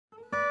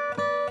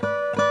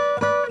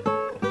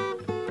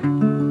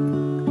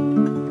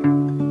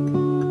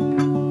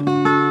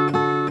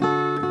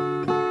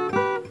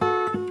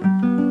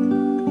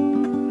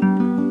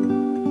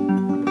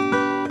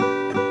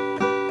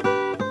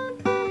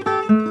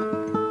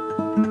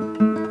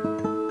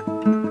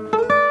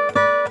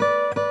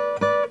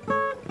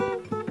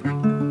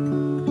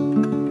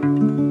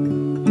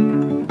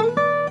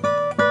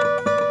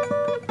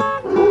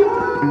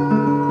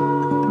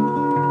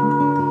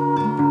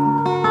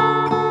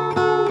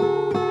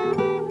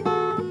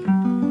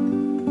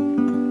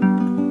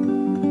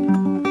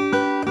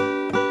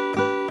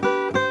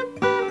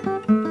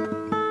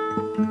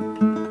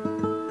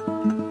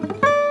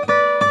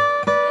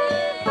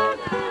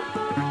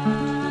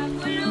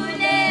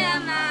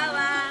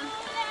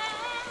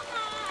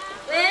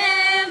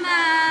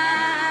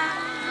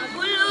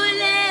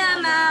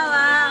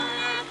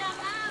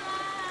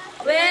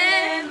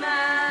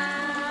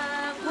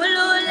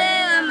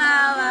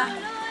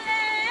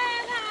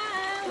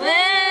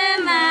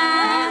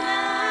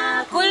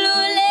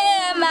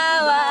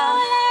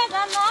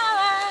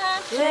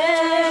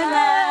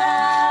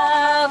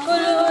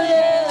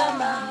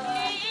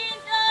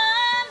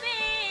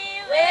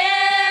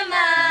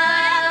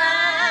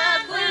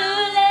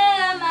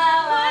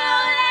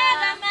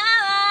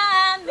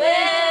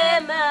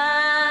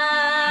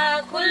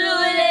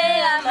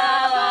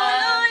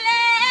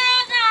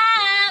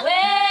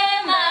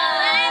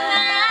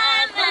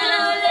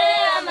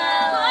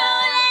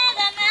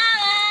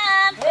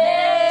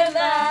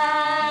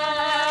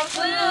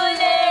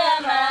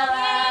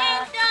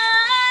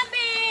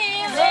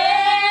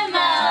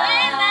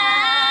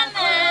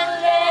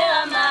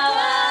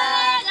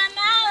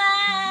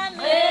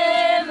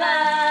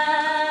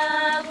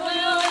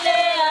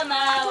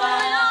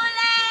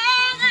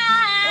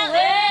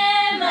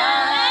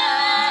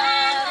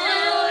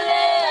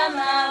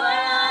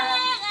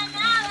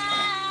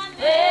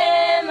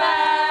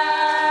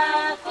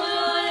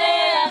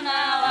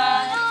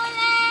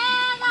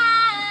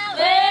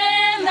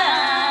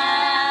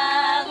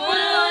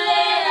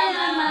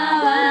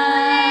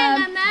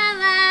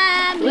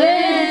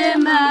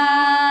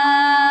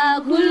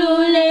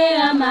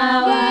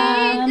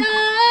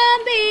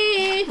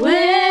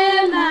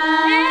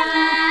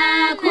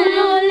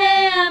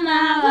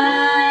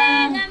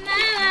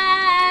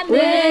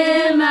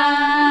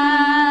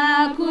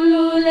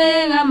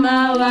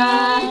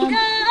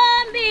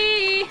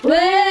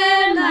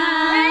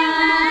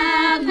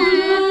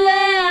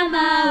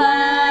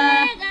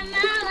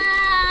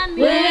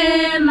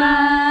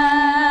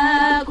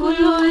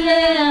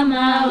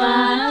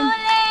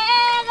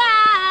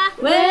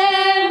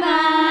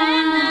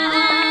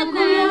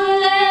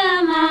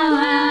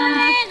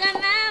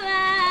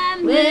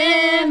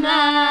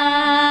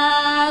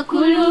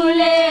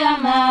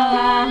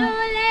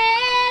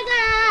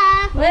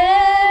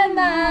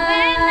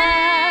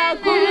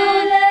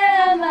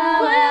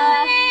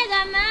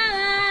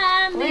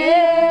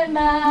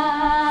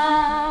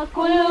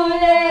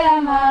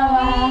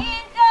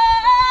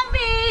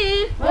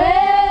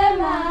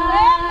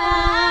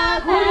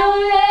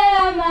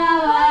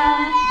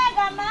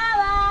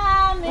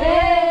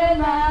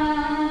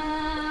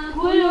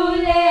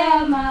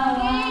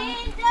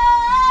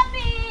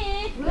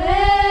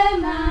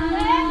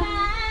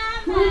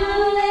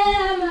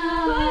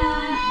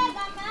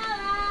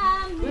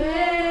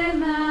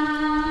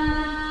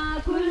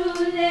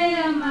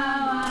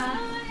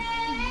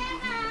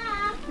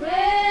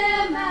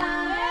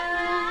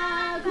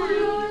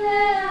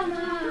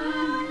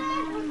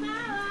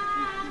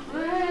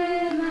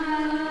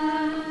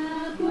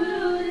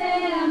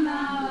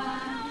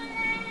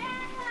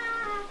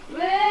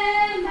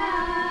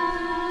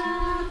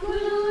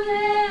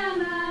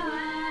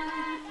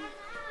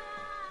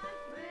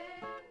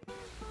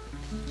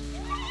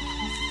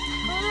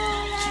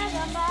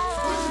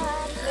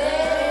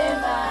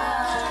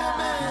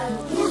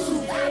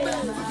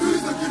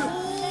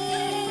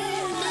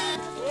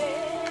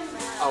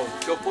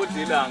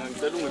ngiyophodlelanga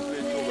ngicela ungiphe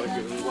ithuba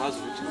nje ngikwazi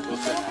ukuthi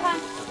ngizosela.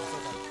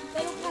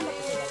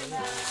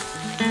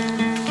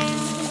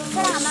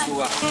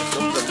 Suka,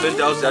 lo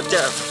bendawo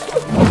ziyatefa.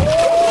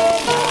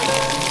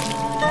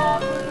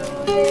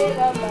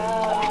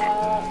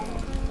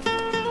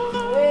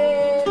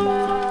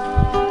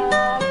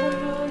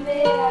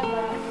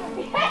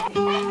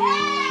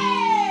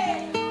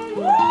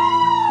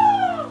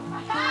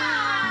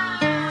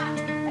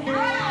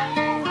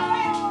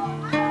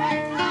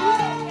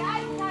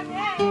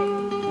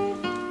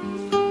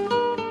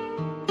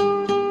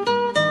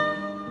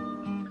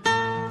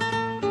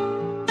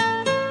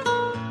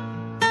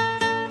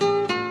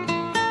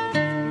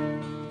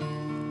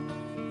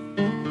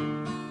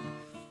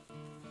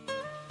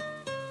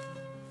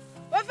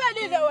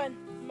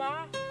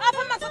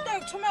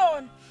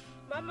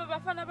 Mama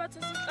bafana bathi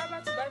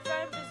sihlabathi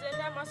bayifaka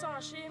empizeni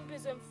yamasongashiya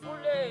impize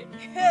emfuleni.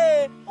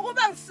 He,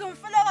 ukuba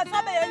ngisumfule kwathi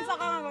abe yenza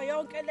kangaka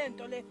yonke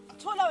lento le.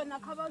 Thola wena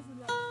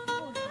khabazula.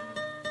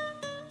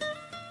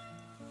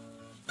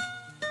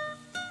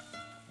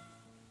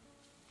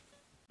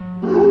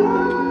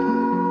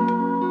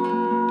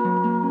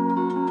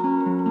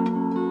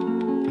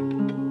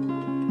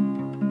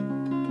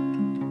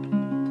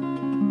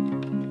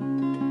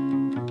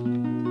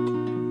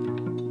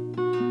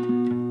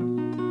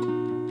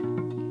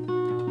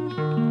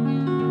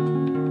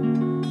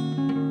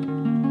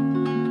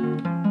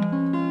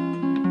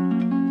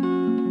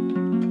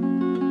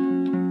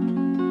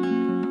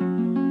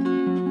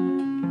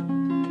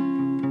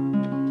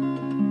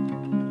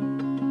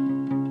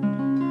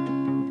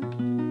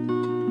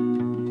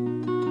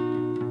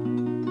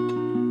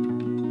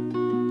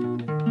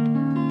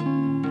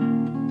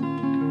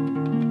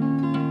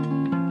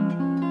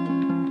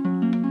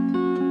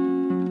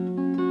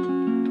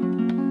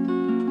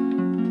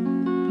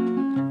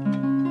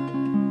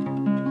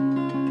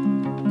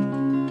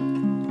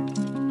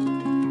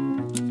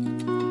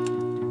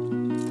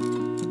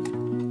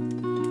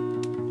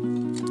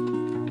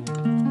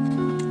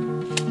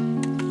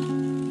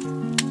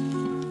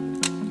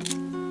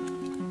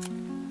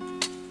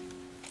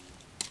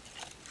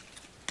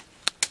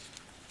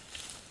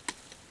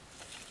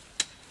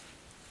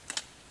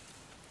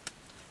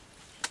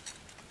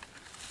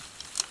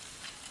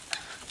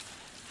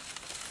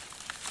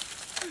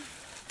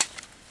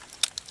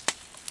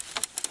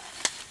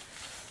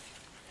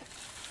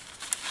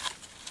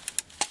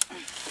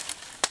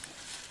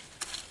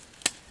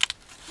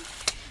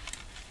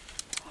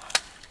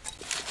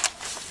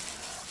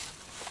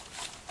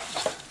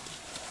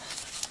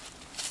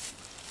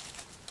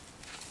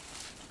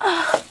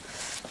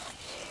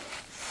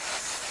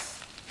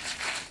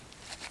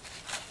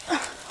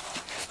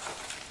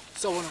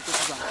 Sawubona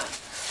nkosazana.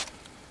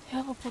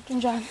 Yebo bhuti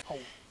njani?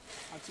 Hawu.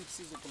 Athi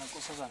kusize phela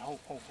nkosazana. Hawu.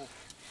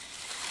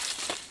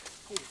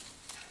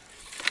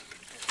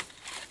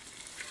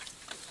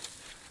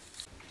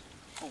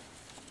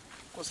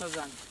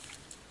 Nkosazana.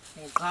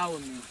 Ngiqhawe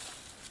mina.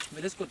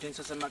 Vele esigodini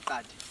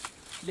sasemaqadi.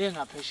 Le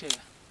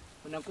ngaphesheya.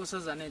 Una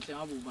nkosazana enhle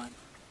ngabe ubani?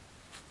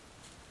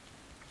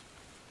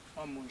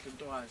 Wamuhle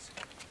intokazi.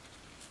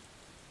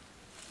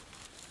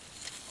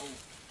 Hawu.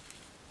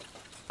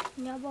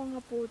 Ngiyabonga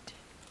bhuti.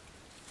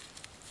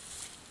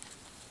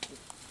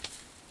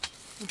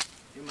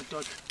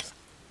 Imadoda.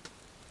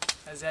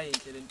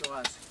 Azayinhle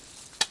lentokazi.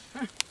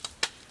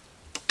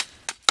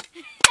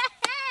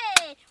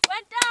 Hey,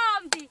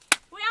 wentombi,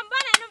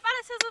 uyambona yini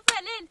umfana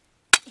sezuphelile?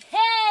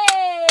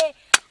 Hey,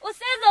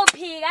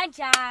 usezophika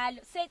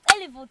njalo,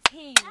 secela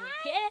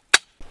ivuthiwe.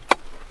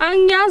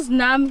 Angiyazi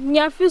nami,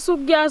 ngiyafisa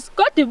ukuyazi,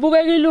 kodwa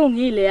ibukeka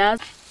ilungile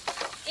yazi.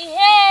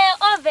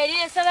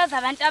 Ovelile sekaza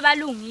abantu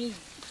abalungile.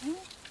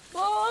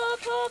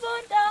 Bopho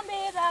bontombi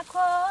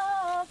bakho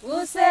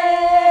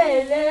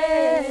usele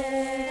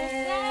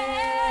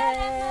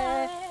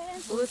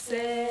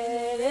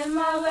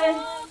mawe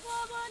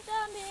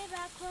bontombi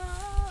bakho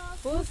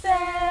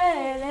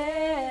usele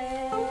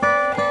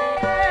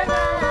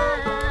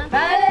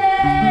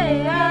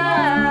balega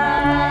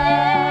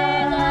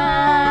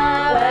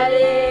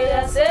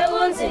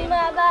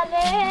sekunzima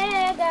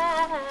balega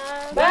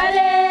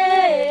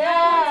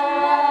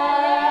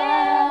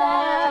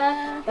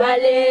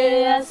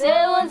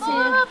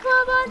sekunzima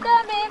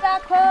bontombi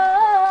bakho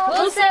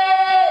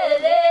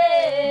usele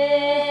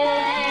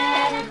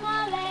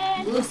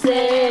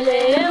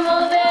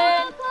move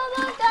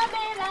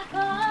bontombi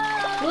bakho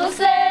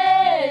usele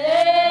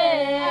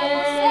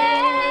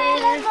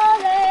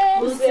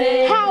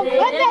Hawu,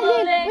 Uthando,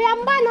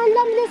 uyambona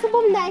uNomlisi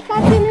ubumna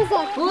ehlathini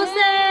zonke.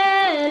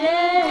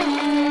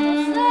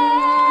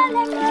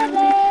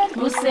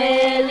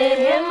 Usele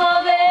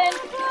move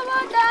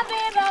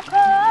bontombi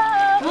bakho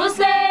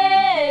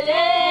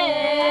usele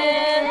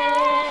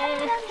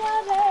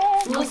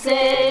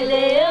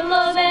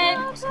move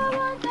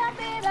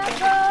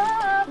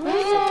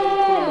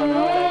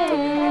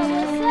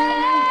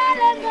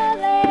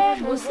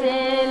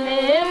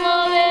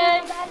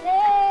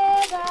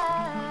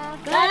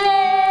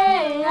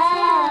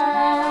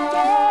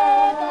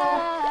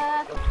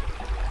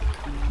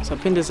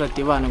Saphinde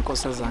sadibana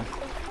nkosazana.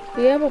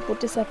 Yebo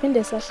bhuti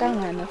saphinde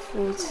sahlangana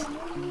futhi.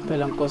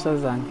 Phela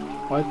nkosazana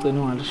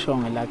wagcina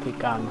ungalishonge lakhe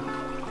igama.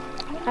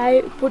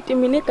 Hayi bhuti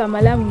mina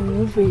igama lami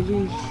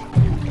nguvelile.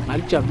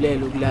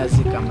 Ngalijabulela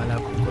ukulazi igama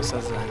lakho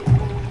nkosazana.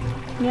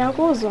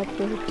 Ngiyakuzwa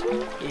bhuti.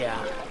 Ya,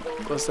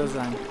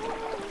 nkosazana.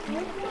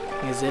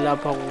 Ngize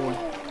lapha kuwe.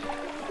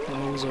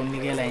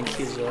 Ngizonikela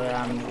inhliziyo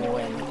yami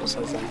kuwena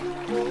nkosazana.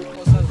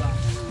 Nkosazana.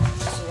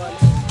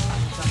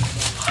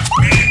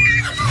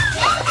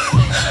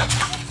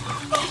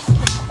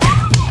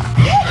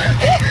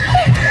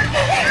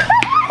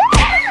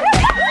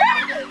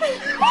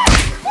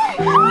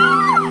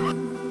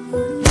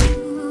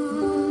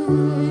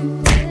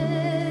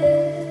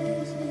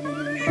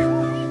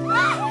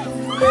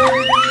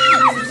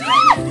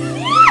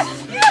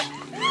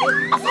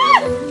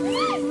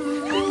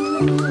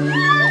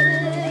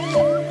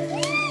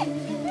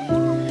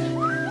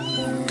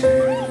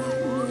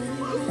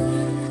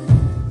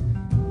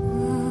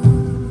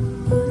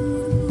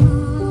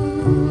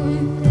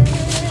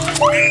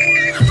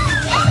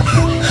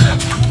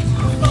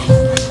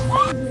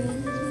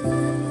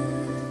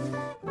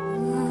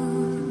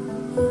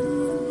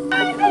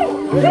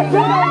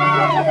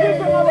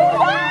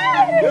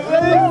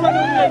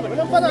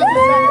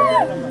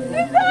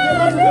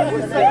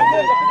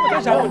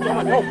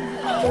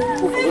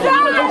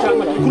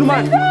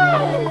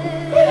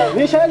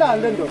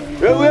 Nishayelani le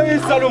ndoda?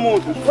 Uyayisa lo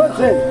muntu.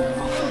 Wenzeni?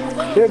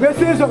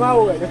 Ngesizwe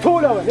ngawe wena.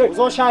 Thula wena.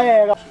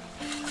 Uzoshayeka.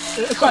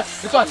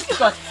 Icwadi.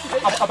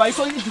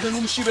 Abayisho indlela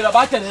nomshibe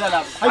labadelela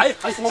lapha. Hayi,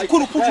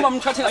 ngokukhulu uphuthuma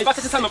umthathela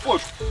ibathe sesame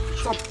mfowethu.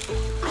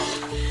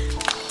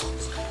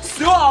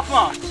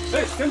 Siwapha.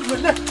 Hey,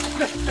 sendele le.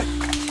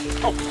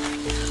 Oh.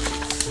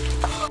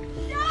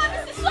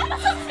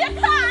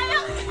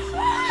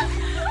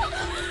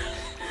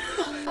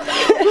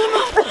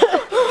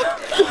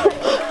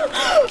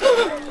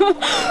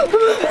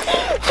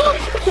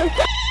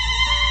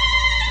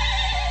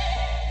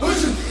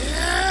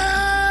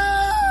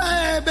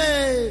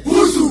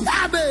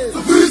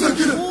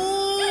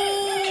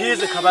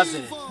 Khize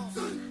khabazela.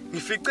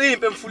 Ngifice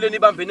impe emfuleni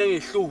ibambene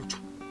ngehluthu.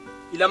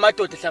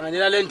 Ilamadoda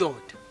ehlanganela le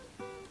ndoda.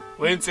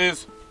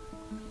 Wensizwe.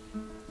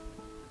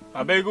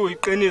 Abe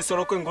kuyiqiniso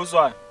lokho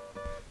engozwayo.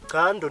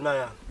 Cha ndona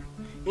yami.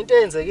 Into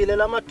eyenzekile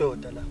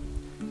lamadoda la.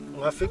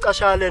 Ungafica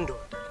shaya le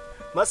ndoda.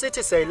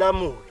 Masithi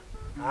siyayilamula.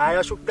 Hayi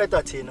asho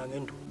ukuqeda thina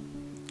ngendulo.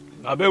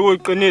 Abe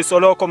kuyiqiniso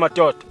lokho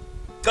madoda.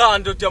 Cha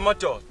ndoda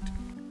yamadoda.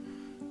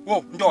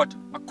 Wo ndoda,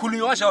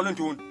 akukhulunywa kanjalo le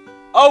nduna.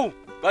 Awu,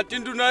 kanti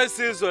induna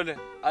yesizwe le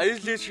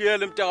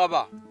ayidlishiyele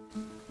mntakaba.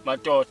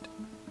 Madoda.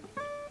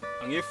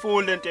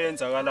 Angifuni lento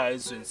eyenzakalayo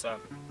ezweni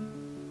sami.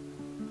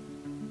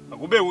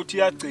 Akube uthi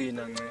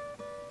iyagcina nce.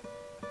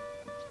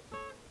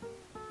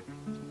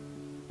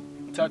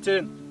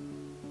 Thatheni.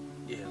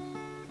 Yebo.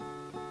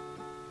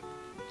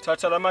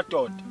 Thatha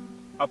lamadoda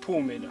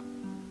aphume la.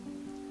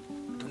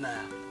 Nduna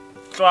yami.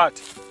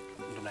 Xwathi.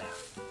 Nduna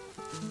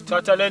yami.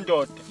 Thatha le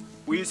ndoda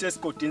uyise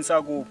esigodini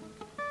sakubo.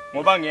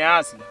 Ngoba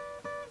ngiyazi la.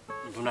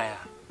 Nduna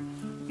yami.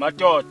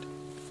 Madoda.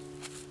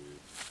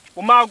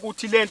 Uma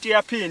kuthi lento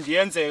iyaphindi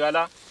yenzeka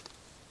la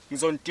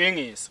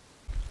ngizonidingisa.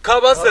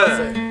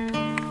 Khabazela.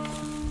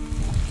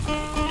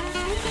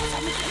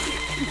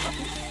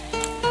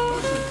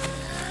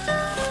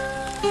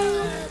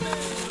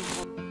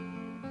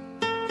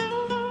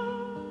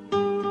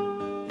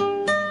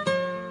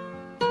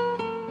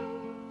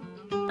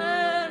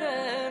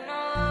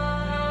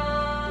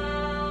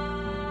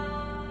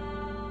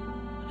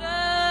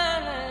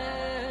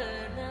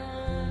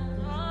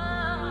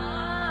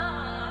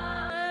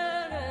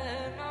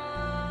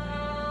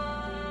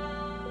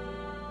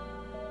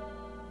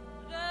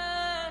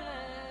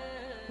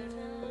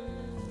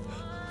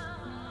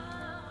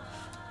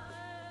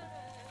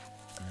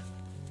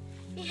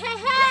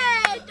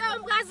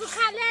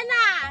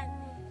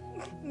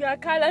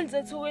 Ngiyakhala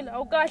nzethukile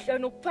awukahle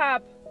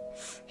nokuphapha.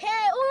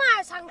 Hey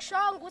ungathi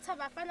angishonga ukuthi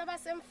abafana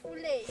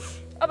basemfuleni.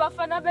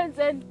 Abafana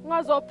benzeni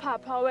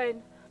ungazophapha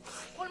wena.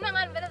 Khuluma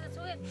ngani vele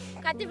zethukile.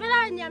 Kanti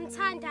vele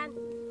niyamthanda.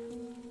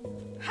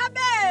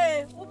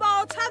 Habe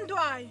uba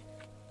uthandwayo.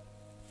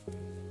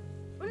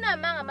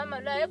 Unamanga mama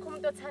lo ayekho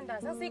umuntu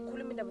othandayo.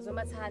 Sasiyikhuluma indaba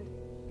zomathanda.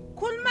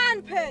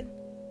 Khulumani phela.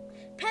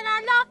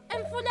 Phela lo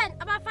emfuleni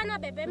abafana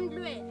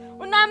bebemlweni.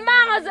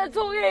 Unamanga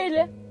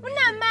zethukile.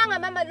 Unamanga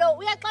mama lo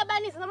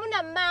uyaxabanisa noma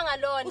unamanga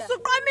lona.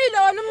 Usuqamile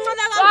wena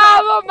umncane kangaka.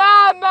 Bravo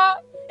mama.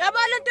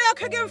 Yabona lento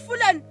yakhe ke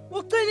emfuleni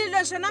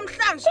ucinile nje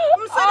namhlanje.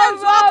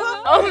 Umsebenzi wakho.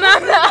 Oh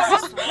mama.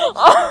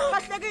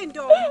 Kahleke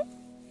intombi.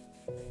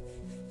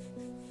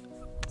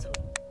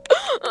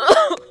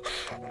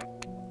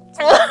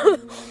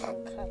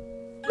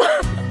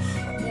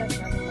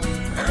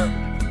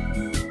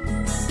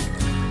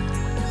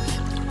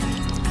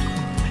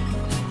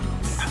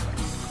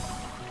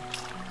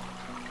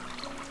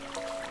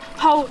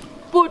 Hawu,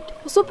 but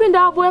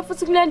usuphinda wabuya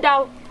futhi kule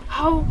ndawo.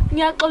 Hawu,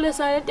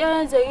 ngiyaxolisa lento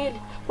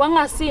eyenzekile.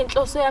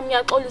 Wangasinhloso yami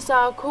ngiyaxolisa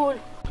kakhulu.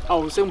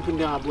 Awu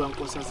sengiphinde ngabuya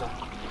nkosazana.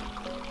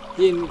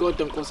 Yini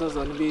kodwa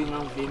nkosazana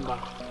bengangivimba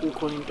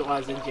ukhona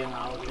intokazi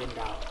njengawe kule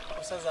ndawo.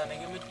 Nkosazana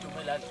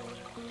ngimidume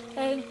ladlula.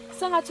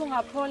 Sengathi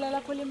ungaphola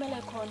lapho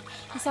limele khona.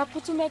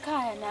 Ngisaphuthuma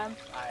ekhaya nami.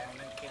 Hayi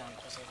anginkinga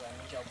Nkosazana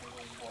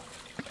ngiyabuya ukubona.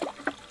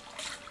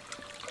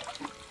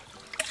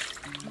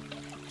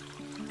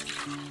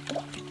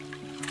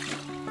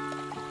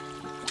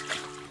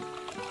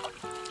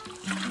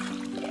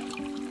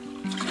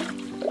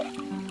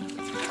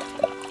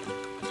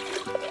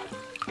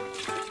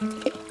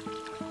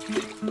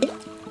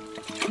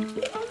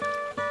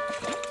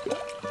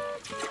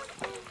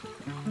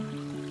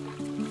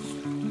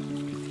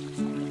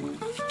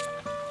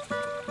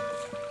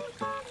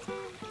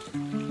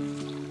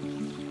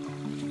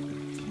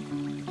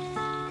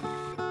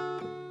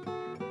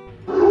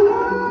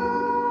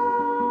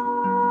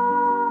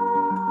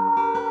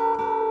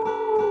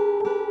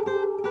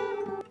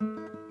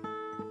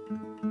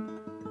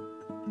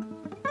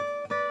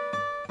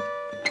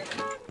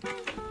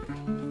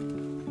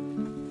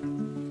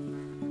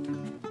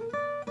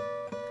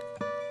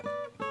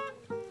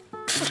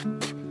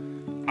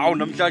 Awu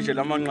namhlanje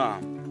lamanqama.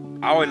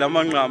 Awu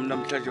lamanqama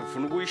namhlanje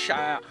ufuna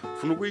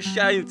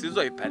ukuyishaya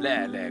insizwa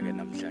iphelele ke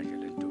namhlanje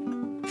lento.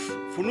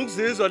 Ufuna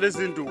ukuzizwa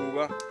lezi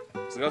nduku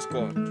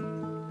zikaSigodo.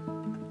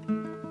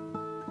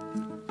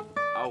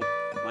 Awu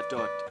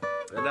madoda,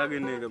 cela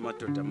kinike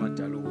madoda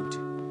amadala ukuthi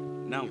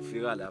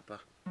nangifika lapha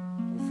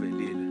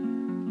kuvelile.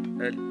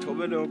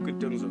 Elithobele yonke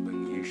into engizobe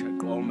ngiyisha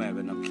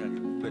qomeke namhlanje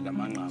kube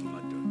lamanqama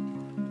madoda.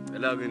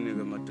 Cela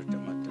kinike madoda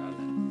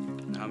amadala.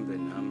 Nihambe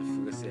nami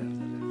fike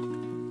siyenza le.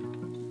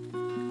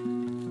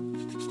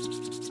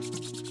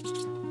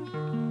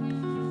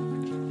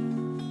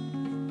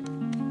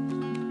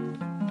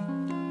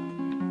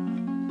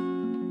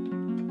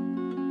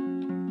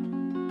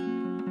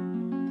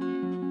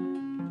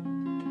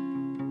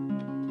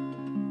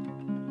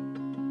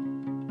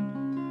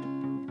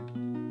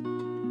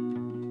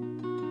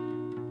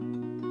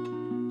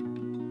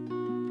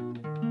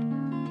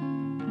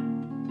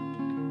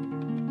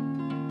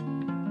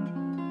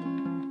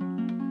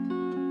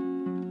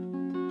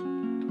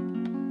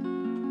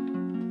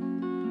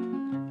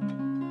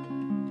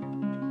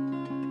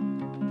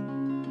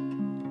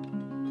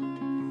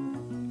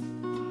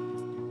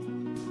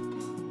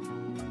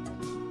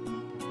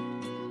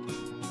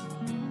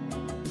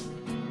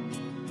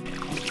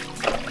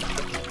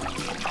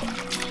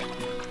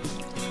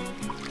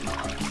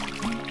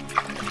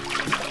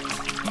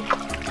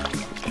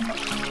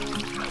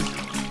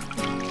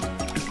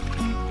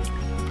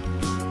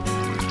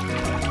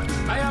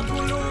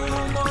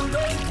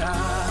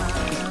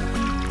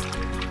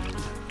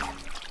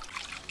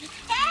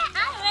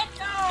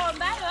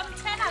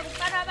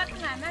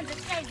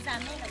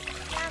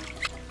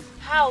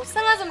 Hawu,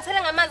 sengaze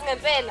umthele ngamanzi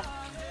ngempela.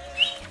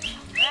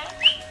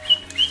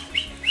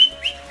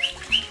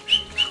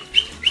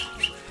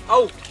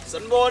 Awu,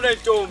 sanibona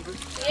intombi.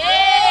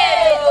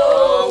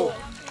 Yebo.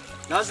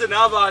 Nase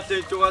nabahle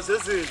intombi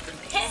sezinhle.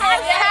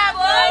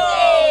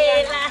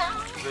 Ngiyabongela.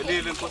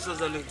 Velile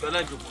Nkosazana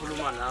ngicela nje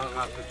ukukhuluma nawe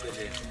ngapha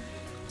eceleni.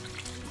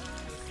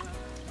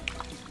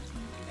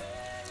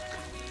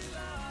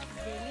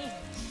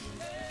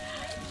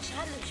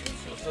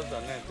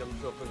 Nkosazana nje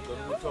mhlophe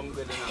ngicela ukuthi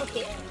wamukele nawe.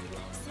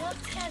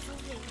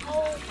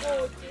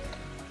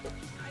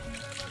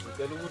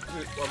 Ngicela ukuthi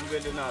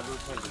wamukele nalo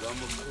uthando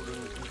lwami olukhulu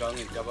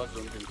ngangentaba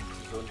zonke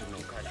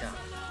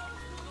nokhathala.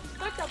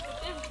 Kodwa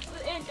futhi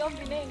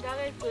entombi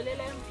nezingaka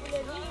egcolela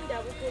emfuleni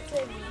indaba uphethe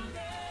mina.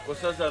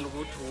 Nkosazana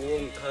ukuthi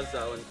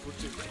uwongichazayo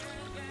futhi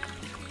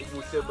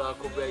ubuhle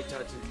bakho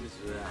buyayithatha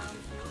inhliziyo yami.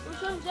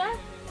 Usho njalo?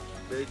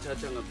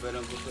 Beyithatha ngempela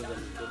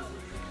Nkosazana ngicela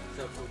ukuthi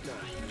saphutha.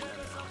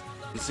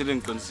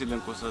 Ngiqinisile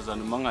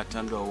Nkosazana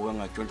mangathandwa uwe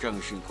ngatshontsha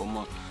ngisho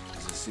inkomo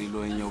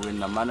zesilo enyokweni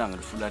namana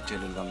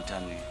ngilifulathele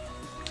ngamthaneni.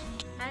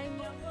 Hayi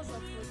ngiyakuzwa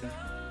futhi.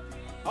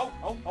 Awu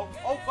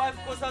 5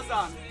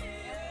 Nkosazana.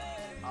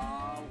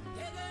 Awu.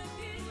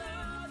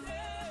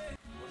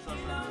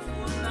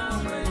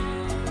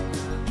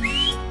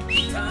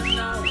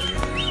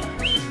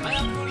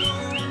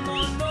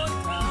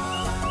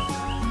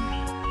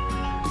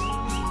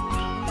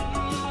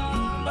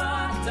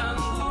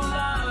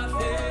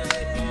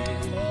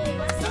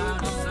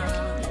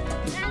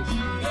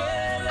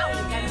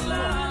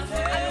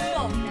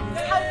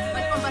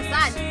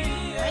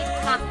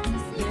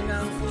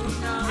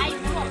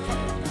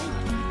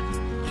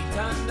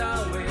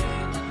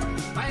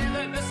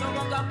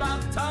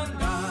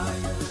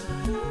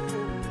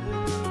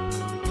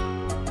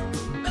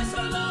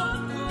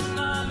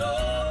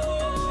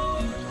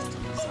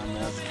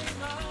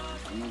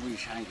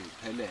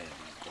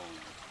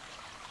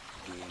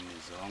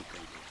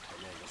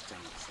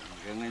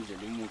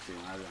 Ngendlela umuhle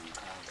ngabe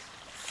ngichaza.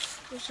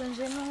 Usho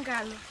nje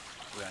nongalo.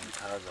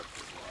 Uyangichaza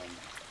futhi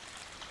wami.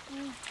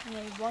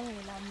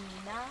 Ngiyibongela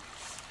mina.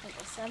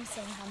 Nkosami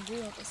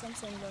sengihambile, nkosami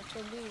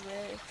sengilotholiwe.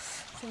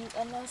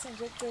 Sengicela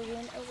nje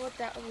egcekeni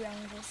kodwa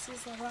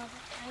uyangivusisa baba.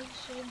 Hayi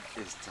shame.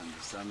 Isithando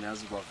sami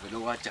yazi kwavele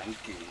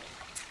kwajangigeli.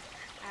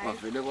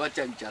 Kwavele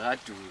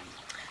kwajangijakadulu.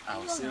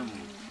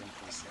 Awusemuhle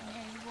Nkosi yami.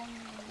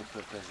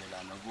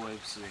 Uphephezelana kuwe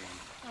ebusweni.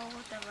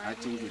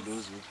 Athi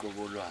ngilozi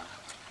uqobo lwakho.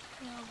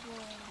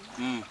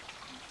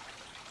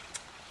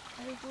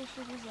 Ayikusho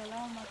ukuze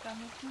lawo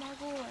magama ephuma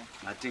kuwe.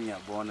 Ngathi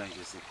ngiyabona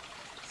nje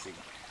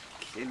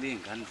sihlele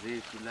ingane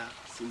zethu la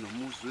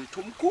sinomuzi wethu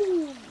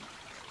omkhulu.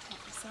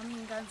 Sami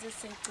ingane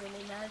zesegcwele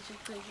naje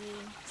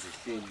icekeni.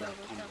 Zihleli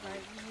kodwa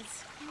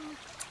bakithi.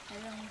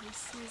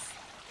 Ayangibusisi.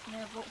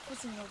 Yebo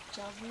futhi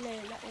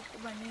ngokujabulela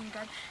ukuba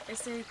nengane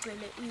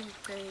eseyigcwele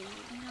igceke.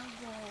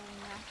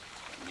 Ngiyabonga.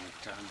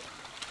 Ngiyithanda.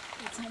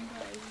 Uthanda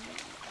yini?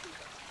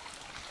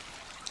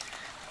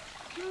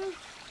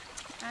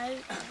 Hayi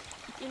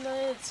impilo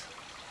yethu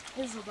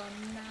izoba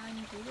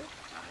mnandi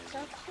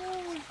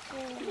kakhulu.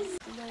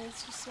 Impilo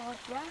yethu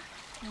sodwa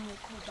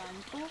ngekho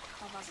bantu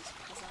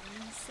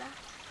abazosiphazamisa.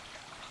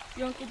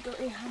 Yonke into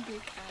ehamba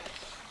kahle.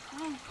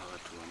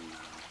 Phakathi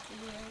kwamnandi.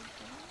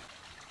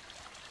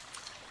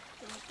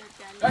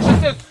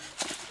 Yasheshe.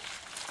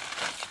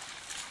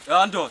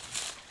 Yando.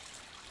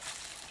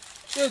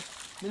 Shit,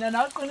 mina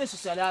nawe qiniso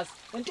siyalazi.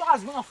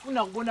 Intokazi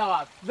bengafuna ukubona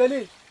kabi.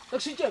 Vele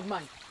ekushintshe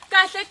manje.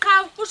 Kahle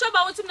qhawe usho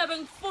ba uthi mina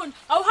bengifuna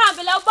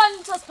awuhambe la ubani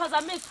ukuthi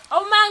siphazamisa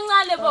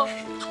awumancane bo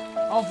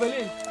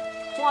Awuvelini.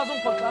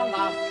 Ungazongiphoxa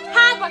ngapha.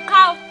 hamba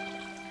qhawe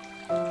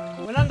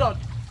Wena ndoda,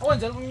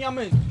 okwenzela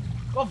umnyameni.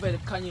 Kovele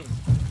kukhanyeni.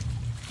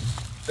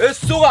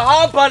 Esisuka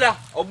hamba la,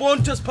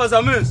 awubona ukuthi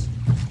siphazamisa.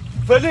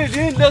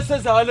 Velile yini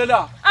lesezakala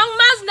la?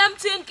 angimazi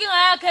namthi inkinga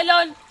yakhe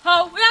lona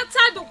hawu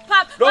uyakuthanda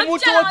ukuphapha Lo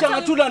muntu kodwa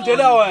ngathi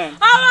ulandela wena.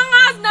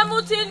 awangazi nami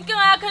uthi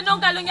inkinga yakhe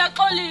nongalo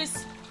ngiyaxolisa.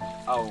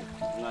 Awu,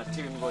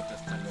 ngathini kodwa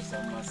sithanda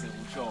sama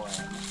sekusho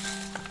wena.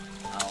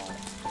 Awu.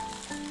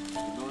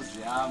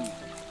 Ilozi yami.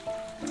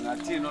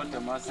 Ngathini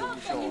kodwa mase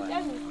kusho wena.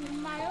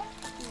 Engikhulumayo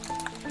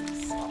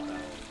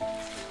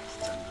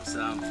Sithando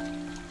sami.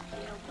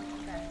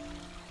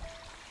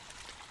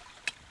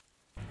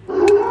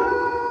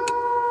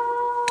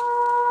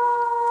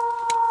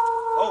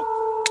 Oh,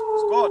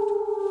 Scott.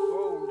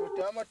 Oh,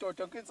 ndoda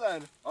amadoda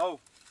nkitsana. Awu.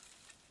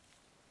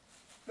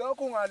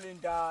 Lokho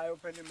ungalindayo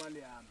phela imali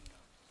yami.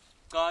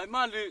 Cha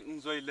imali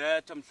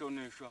ngizoyiletha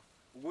mhlonishwa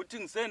ukuthi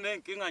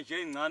ngisenenkinga nje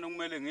ezincane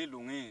kumele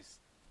ngilungise.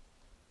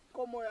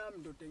 Inkomo yami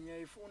ndoda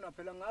ngiyayifuna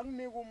phela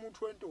ngakunika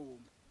umuntu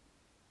wentombi.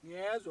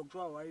 Ngiyezwa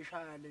kuthiwa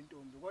wayishaya le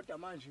ntombi kodwa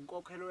manje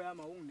inkokhelo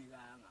yami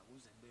awunginikanga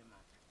kuze kube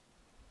manje.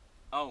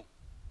 Awu.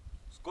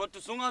 Scott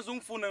usungaze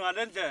ungifune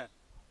ngalendlela.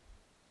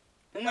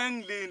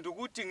 Ungengilindi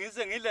ukuthi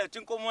ngize ngilethe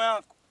inkomo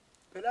yakho.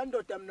 Phela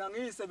ndoda mina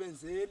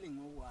ngiyisebenzeli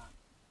ngokwami.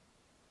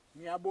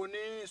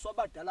 Ngiyaboniswa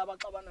abadala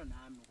abaxabana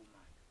nami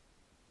kumanje.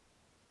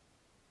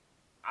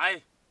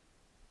 Hayi.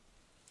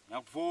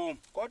 Ngiyakuvuma.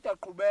 Kodwa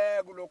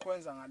qhubeka kulokho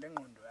wenza ngale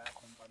ngqondo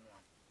yakho mfana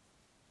wami.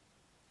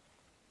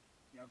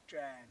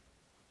 Ngiyakutshela.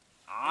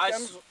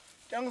 Hayi.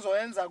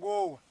 Ngizoyenza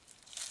kuwe.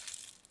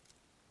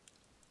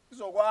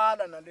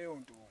 Izokwala naleyo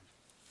ntombi.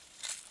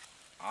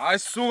 Hayi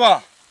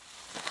suka.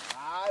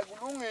 Hayi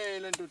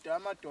kulungile ndoda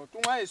amadoda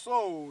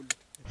ungayisoli.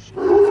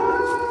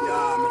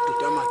 Ya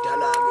madoda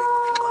amadala ke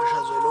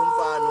ngiqashazwe lo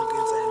mfana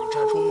uNkinsela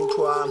uthatha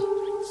umuthi wami.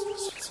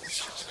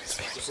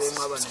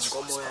 Usenqaba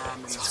nenkomo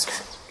yami manje.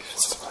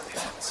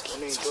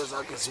 Izinto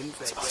zakhe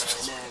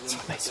zimbhedene ke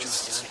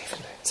mfana.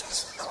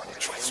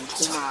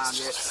 Ngiphuma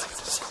ke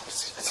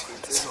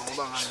insizwa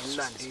ngoba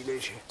ngangimlandile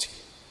nje.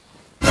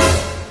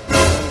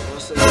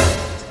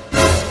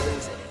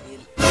 Ngizosebenzela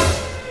yini?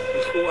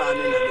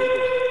 Ihlukane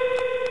nalento.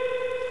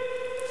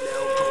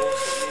 Leyo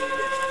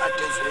ngizofuna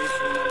ade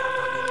zoyifuna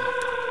lapha kimi.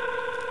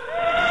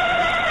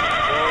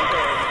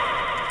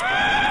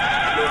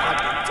 Lo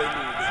kade ngicela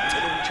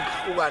ukuthi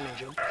kuhlukane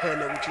nje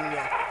kuphele ukuthi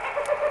ngiya.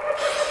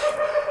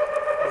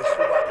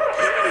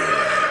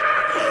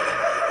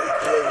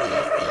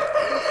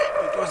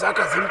 Into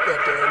zakhe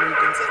zimbhedele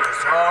uNkinsela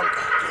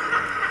zonke.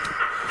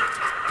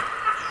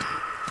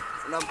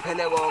 Funa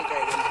kuphele konke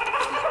ke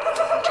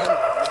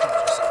ngithemba ukuthi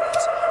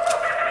ngizosebenza.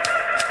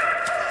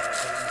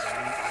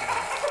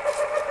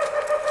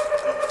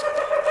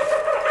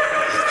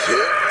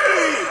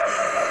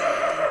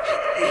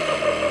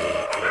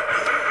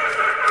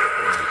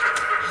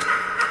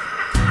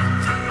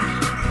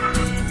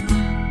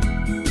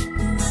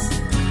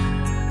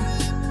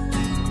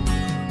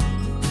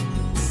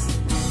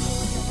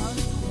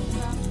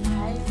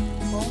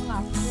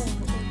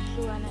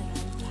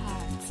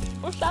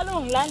 uhlala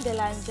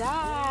ungilandela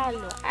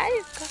njalo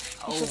hayi cha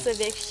ngisho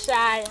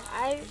sebekushaya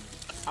hayi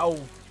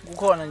Awu,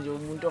 kukhona nje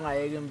umuntu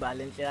ongayeka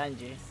imbali enhle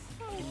kanje.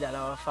 Idlala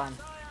abafana.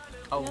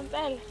 Awu,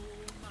 ngempela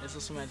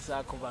leso simele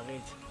sakho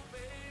bakithi.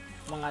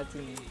 Mangathi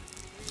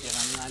nje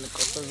kancane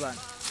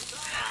Nkosazana.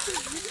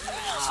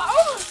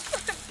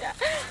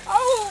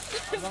 awu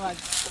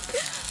Mangathi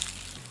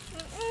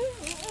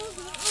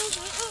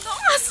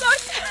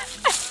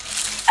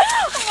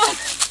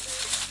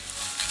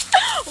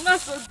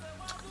ungasothi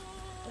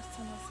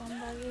Sithanda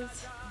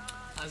sambakithi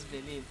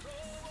asivelile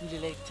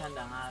indlela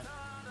ekithanda ngayo.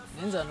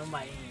 Ngenza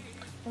noma yini.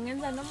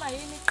 Ungenza noma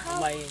yini cha?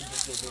 Uma yini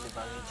ngizelele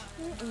bakithi.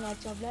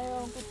 Ngiyajabula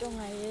yonke into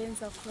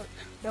ongayenza khona.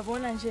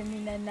 Uyabona nje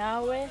mina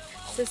nawe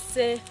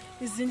sese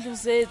izindlu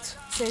zethu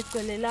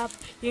seyigcwele lapha.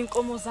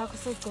 Inkomo zakho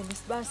sezigcwele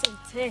isibasa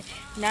uthe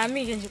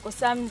nami ke nje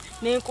nkosami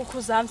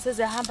nezinkukhu zami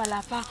sezihamba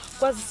lapha.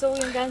 Kwazi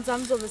sewingane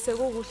zami zobe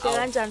sekukuhle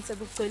kanjani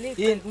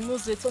sekugcwele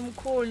umuzi wethu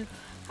omkhulu.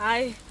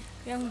 Hayi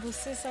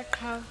ngiyangibusisa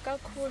qha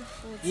kakhulu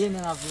futhi. Yini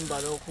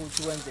engavimba lokho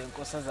ukuthi wenze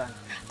inkosazana?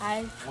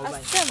 Hayi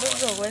asithembe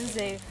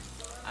kuzokwenzeka.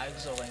 Hayi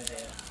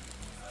kuzokwenzeka.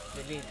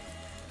 Belile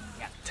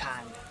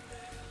ngiyakuthanda.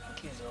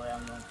 Inhliziyo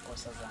yami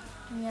inkosazana.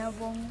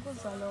 Ngiyabonga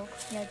ukuzwa lokho.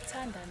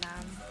 Ngiyakuthanda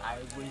nami.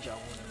 Hayi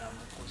kunjawulo nami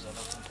ukuzwa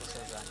lokho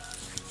inkosazana.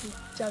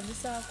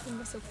 Ngijabulisa kakhulu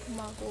bese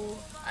kuphuma kuwe.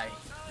 Hayi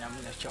nami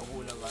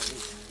ngiyajabula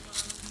bakithi.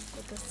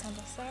 Kodwa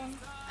sithanda sami.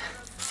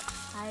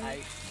 Hayi.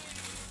 Hayi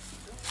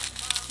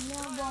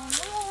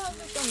Ngiyabonga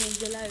ukuthi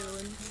ungenzela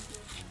yona.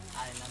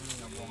 hayi nami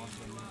ngiyabonga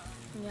futhi.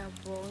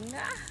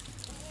 Ngiyabonga.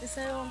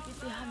 Isayonke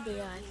into ihambe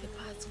kahle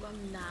phakathi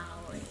kwami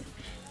nawe.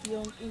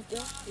 Yonke into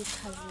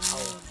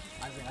ichazile.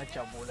 Aze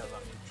ngajabula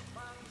bakithi.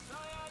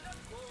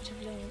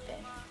 Jabula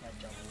ngempela.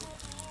 Ngiyajabula.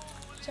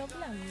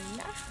 Jabula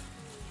mina.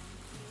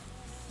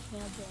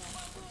 Ngiyabonga.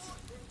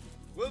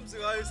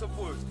 Wemzikayo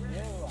support.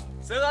 Yebo.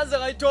 Sengaze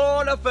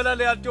ngayithola phela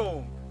leya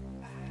ntombi.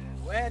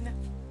 Wena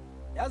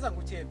yaza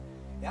nguthembi.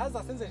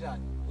 Yaza senze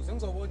njani? Uze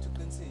ngizobona ukuthi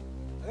uqinisile.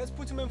 Ake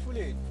siphuthume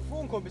emfuleni. Ufuna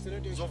ungikhombise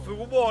lento eyisho.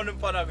 Uzofika ubone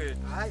mfana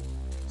kethu. Hayi.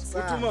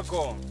 Uthuma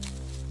khona.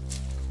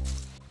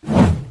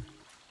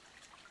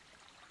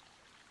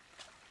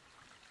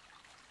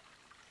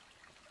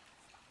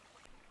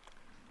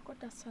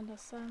 Kodwa sithanda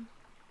sami.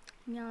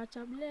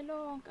 Ngiyajabulela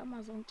lonke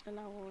amazwi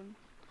ongitshela wona.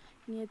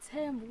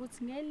 Ngiyethemba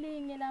ukuthi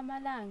ngelinye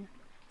lamalanga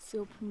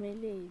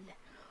siyophumelela.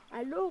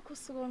 Alukho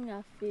usuku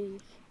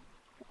ongafiki.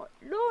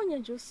 Lunye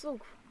nje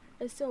usuku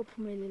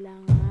esiyophumelela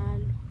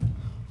ngalo.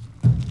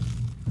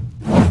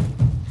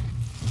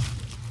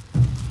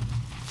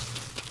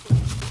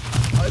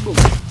 Hayibo,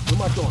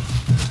 umadoda.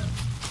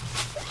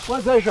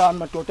 Kwenze njani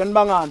madoda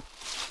nibangani?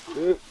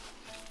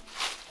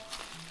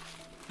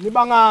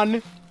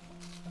 Nibangani?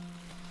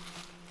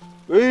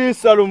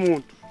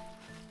 Lomuthi.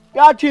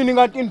 Yathini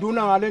kanti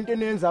induna ngalento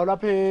eniyenzayo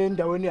lapha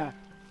endaweni yakhe?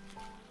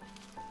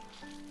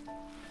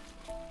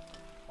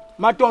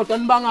 Madoda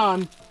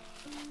nibangani?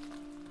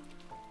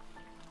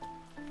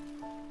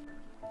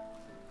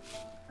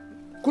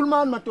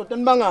 Khulumani madoda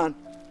nibangani?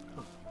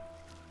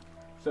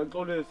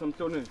 Siyaxolisa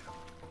mhlonishwa.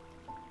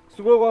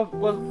 Suke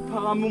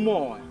kwaphakama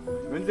umoya.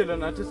 Ngendlela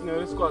nathi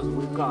singeke sikwazi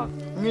ukuyichaza.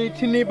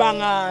 Ngithi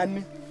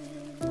nibangani?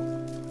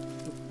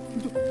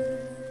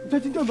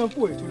 Uthatha intombi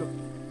mfowethu lo.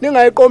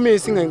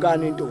 Ningayiqomisi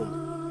ngenkani intombi.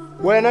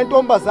 Wena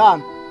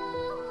ntombazana.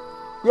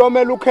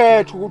 Kuyomela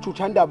ukhethe ukuthi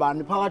uthanda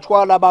bani phakathi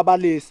kwalabo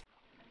abalisi.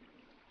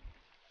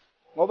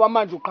 Ngoba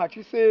manje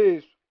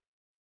uqhathisiswa.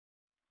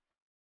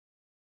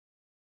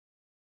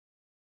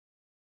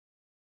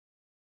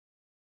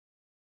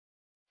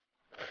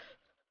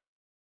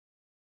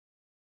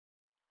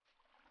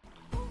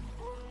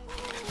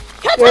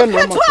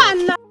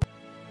 Khethwana.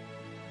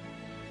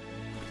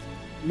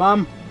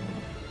 Mama,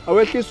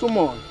 awehlisa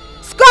umoya.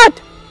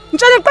 Scott,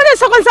 ngitshela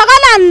iqiniso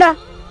kwenzakalani la?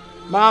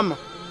 Mama,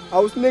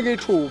 awusinike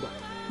ithuba.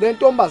 Le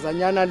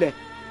ntombazanyana le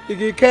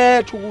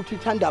ikikhetha ukuthi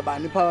ithanda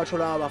bani phakathi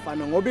kwalabo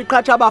abafana ngoba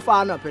iqhatha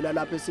abafana phela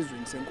lapha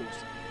esizweni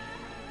senkosi.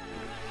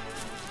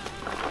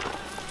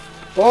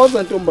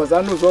 Boza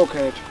ntombazana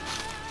uzokhetha.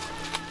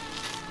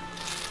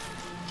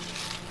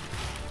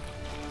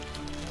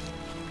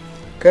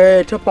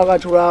 Khetha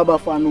phakathi kwalabo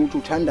abafana ukuthi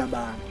uthanda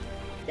bani.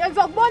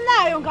 Yenza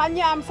kubonayo ngane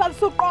yami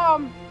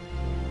salisuqoma.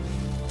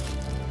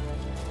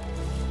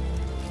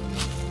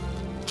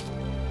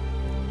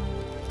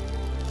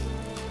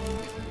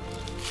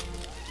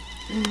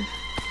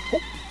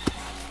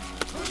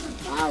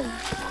 Hawu.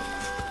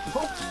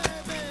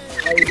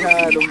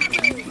 Ayithalo.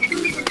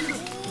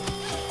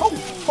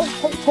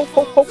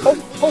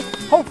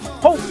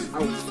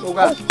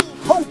 Oka.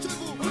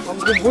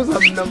 Ngikubuza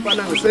mina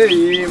mfana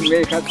ngiseyimi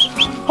ngekhathi.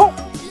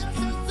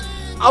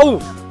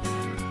 Awu.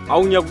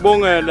 Awu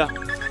ngiyakubongela.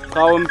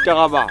 Cha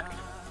wemtaka baba.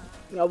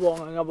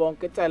 Ngiyabonga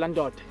kecela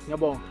ndoda.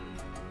 Ngiyabonga.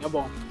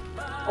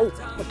 Awu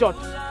madoda.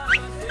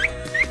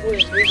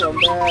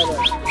 Uyizombela.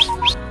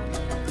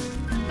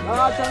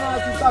 Nathana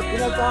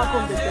sisabhila sakho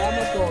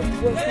ngejama dodo.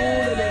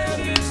 Kwesule leso.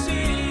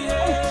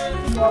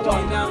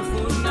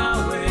 Ngiyafuna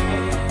we.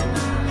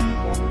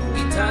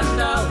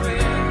 Ngithanda we.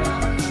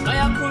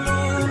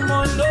 Ayakhuluma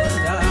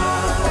londa.